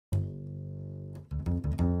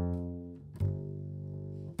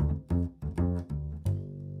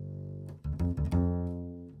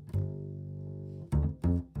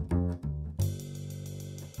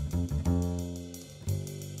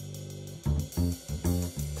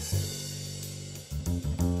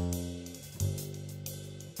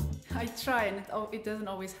try, and it doesn't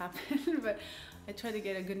always happen, but I try to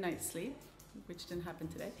get a good night's sleep, which didn't happen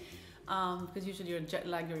today, because usually you're jet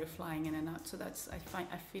lagged or you're flying in and out. So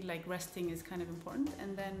I feel like resting is kind of important,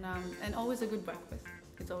 and then and always a good breakfast.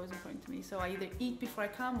 It's always important to me. So I either eat before I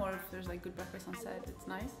come, or if there's like good breakfast on set, it's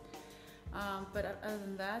nice. But other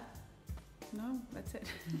than that, no, that's it.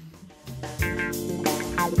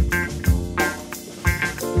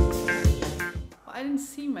 Well, I didn't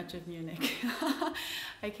see much of Munich.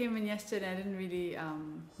 I came in yesterday. I didn't really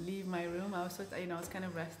leave my room. I was, I was kind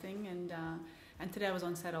of resting, and today I was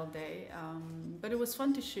on set all day. But it was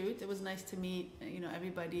fun to shoot. It was nice to meet,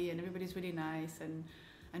 everybody, and everybody's really nice and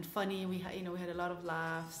funny. We had, we had a lot of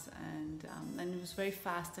laughs, and it was very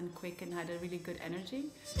fast and quick, and had a really good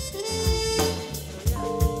energy. So,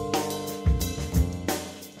 yeah.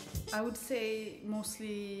 I would say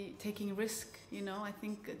mostly taking risk. I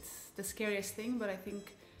think it's the scariest thing, but I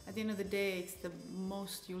think at the end of the day, it's the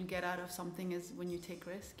most you'll get out of something is when you take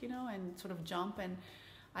risk, and sort of jump. And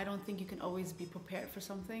I don't think you can always be prepared for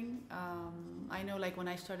something. I know, like when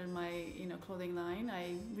I started my clothing line,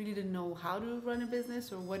 I really didn't know how to run a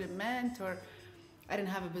business or what it meant, or I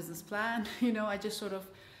didn't have a business plan. I just sort of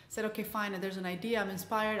said, okay, fine, there's an idea, I'm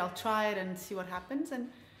inspired, I'll try it and see what happens. And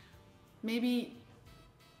maybe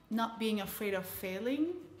not being afraid of failing,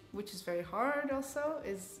 which is very hard also,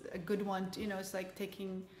 is a good one. It's like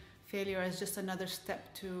taking failure as just another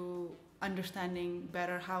step to understanding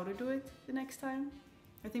better how to do it the next time.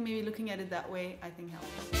 I think maybe looking at it that way, I think helps.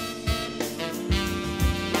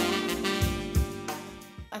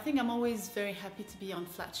 I think I'm always very happy to be on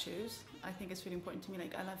flat shoes. I think it's really important to me.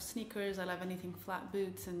 Like, I love sneakers, I love anything flat,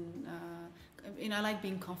 boots, and I like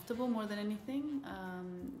being comfortable more than anything.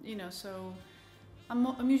 So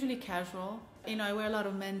I'm usually casual. I wear a lot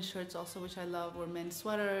of men's shirts also, which I love, or men's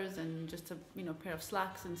sweaters, and just a pair of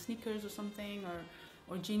slacks and sneakers or something,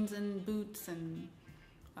 or jeans and boots, and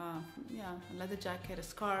yeah, a leather jacket, a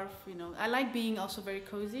scarf. I like being also very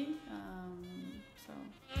cozy. So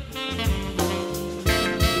I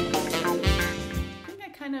think I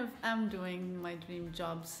kind of am doing my dream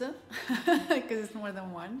jobs because it's more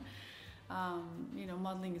than one.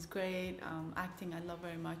 Modeling is great. Acting I love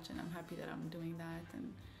very much, and I'm happy that I'm doing that.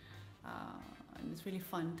 And it's really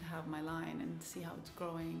fun to have my line and see how it's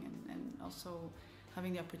growing, and also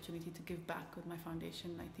having the opportunity to give back with my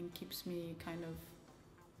foundation, I think keeps me kind of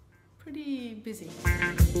pretty busy.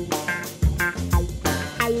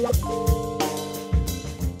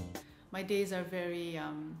 My days are very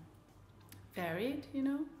varied,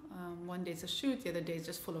 one day is a shoot, the other day is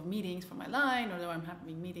just full of meetings for my line, or I'm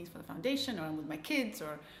having meetings for the foundation, or I'm with my kids,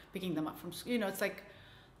 or picking them up from school. It's like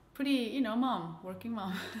pretty, mom, working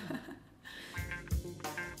mom.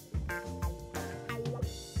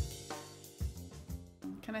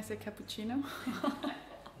 Can I say cappuccino?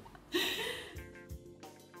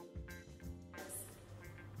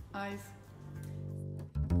 Eyes.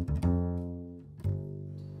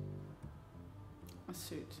 A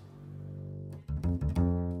suit.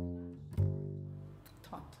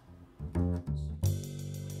 Taut.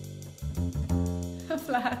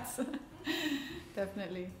 Flats.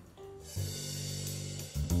 Definitely.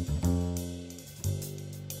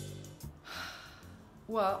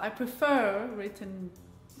 Well, I prefer written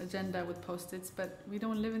agenda with post-its, but we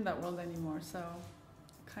don't live in that world anymore, so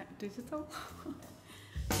kind of digital.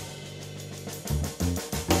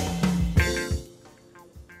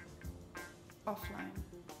 Offline.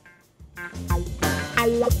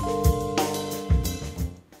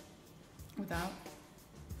 Without.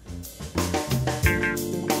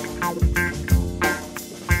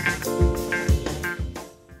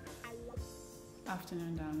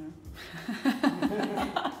 Afternoon downer.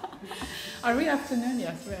 Are we afternoon?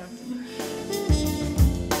 Yes, we're afternoon.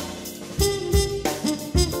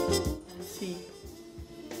 See.